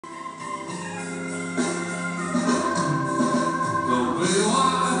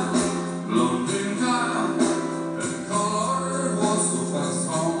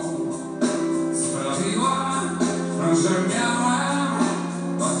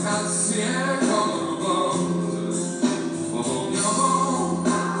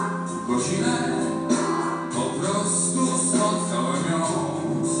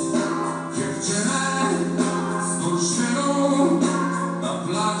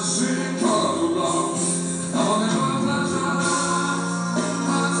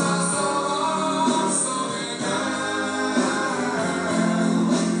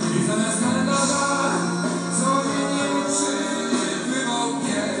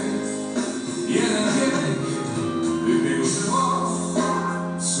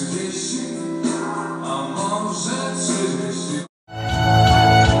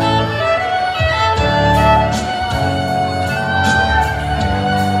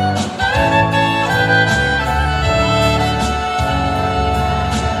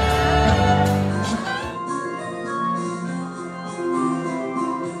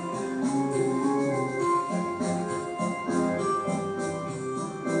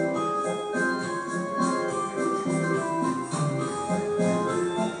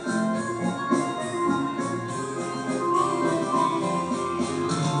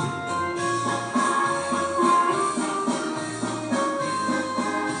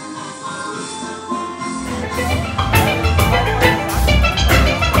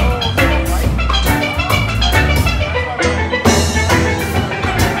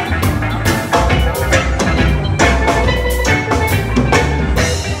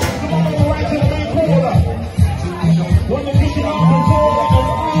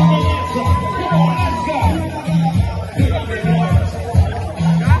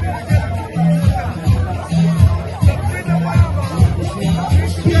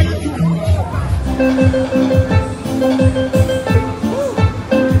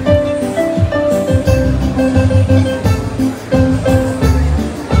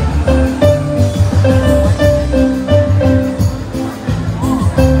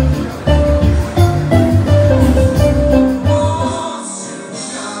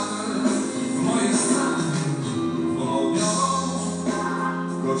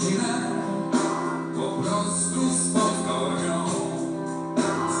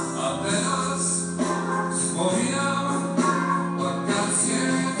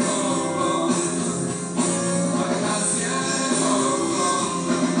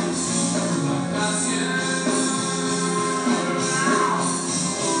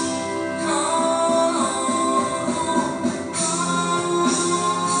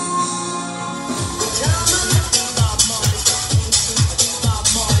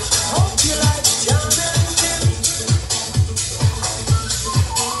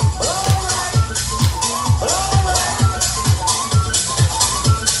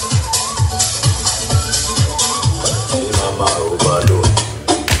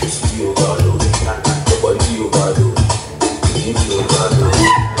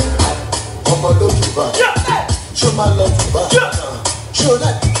Show my love to back. Show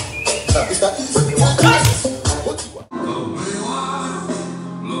that. It's that easy. What you want? Była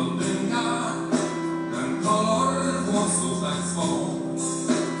blondynka, ten kolor włosów tak swą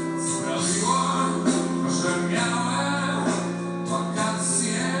sprawiła, że miałem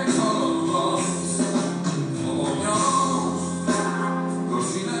wakacje kolor włos. Południową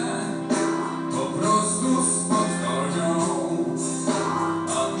godzinę po prostu spotkał ją, a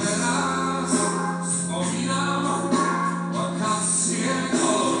teraz wspominam wakacje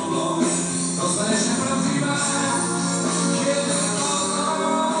kolor włos. To zdaje się prawdziwe, kiedy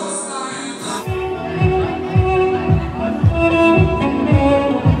zostaje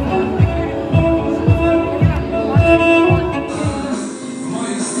w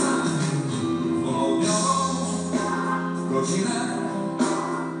moich snach południową godzinę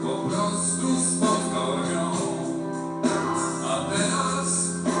po prostu spotkał ją, a teraz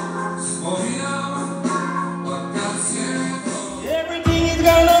wspominam wakacje kolor. Everything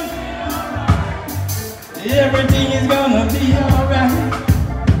is gonna